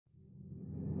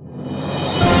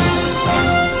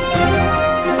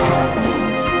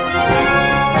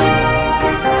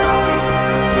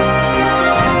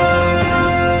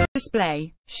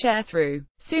display. Sharethrough.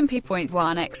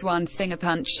 Soompi.1x1 Singer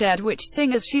Punch shared which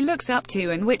singers she looks up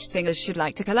to and which singers should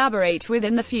like to collaborate with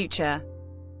in the future.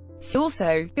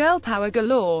 Also, Girl Power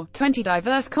Galore, 20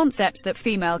 diverse concepts that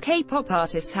female K-pop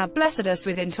artists have blessed us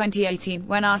with. In 2018,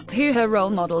 when asked who her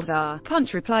role models are,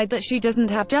 Punch replied that she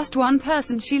doesn't have just one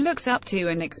person she looks up to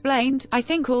and explained, "I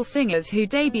think all singers who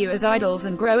debut as idols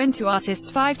and grow into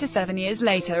artists 5 to 7 years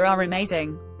later are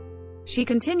amazing." She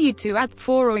continued to add,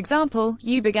 "For example,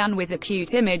 you began with a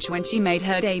cute image when she made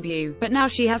her debut, but now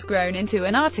she has grown into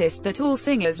an artist that all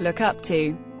singers look up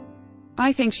to.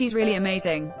 I think she's really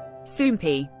amazing."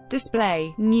 Soompi.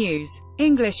 Display. News.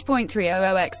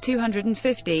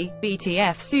 English.300x250,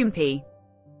 BTF Soompi.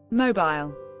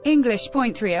 Mobile.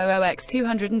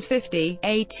 English.300x250,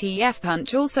 ATF.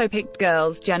 Punch also picked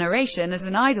Girls' Generation as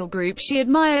an idol group she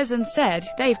admires and said,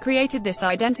 "They've created this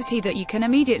identity that you can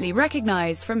immediately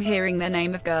recognize from hearing the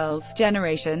name of Girls'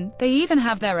 Generation. They even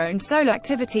have their own solo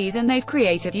activities and they've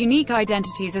created unique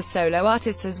identities as solo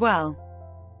artists as well.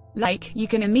 Like, you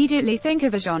can immediately think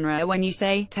of a genre when you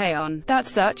say, Taeyeon,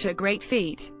 that's such a great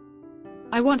feat.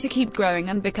 I want to keep growing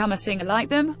and become a singer like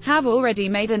them." Have already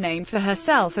made a name for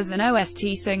herself as an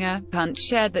OST singer, Punch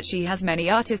shared that she has many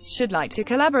artists she'd like to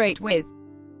collaborate with.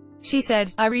 She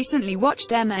said, "I recently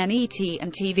watched MNET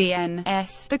and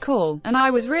TVN's The Call, and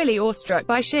I was really awestruck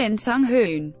by Shin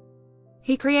Sung-hoon.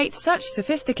 He creates such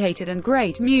sophisticated and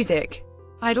great music.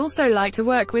 I'd also like to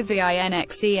work with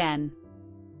VINXEN.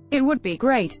 It would be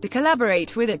great to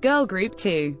collaborate with a girl group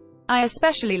too. I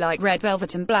especially like Red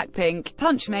Velvet and Blackpink."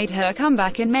 Punch made her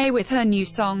comeback in May with her new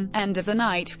song, End of the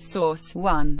Night. Source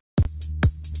 1.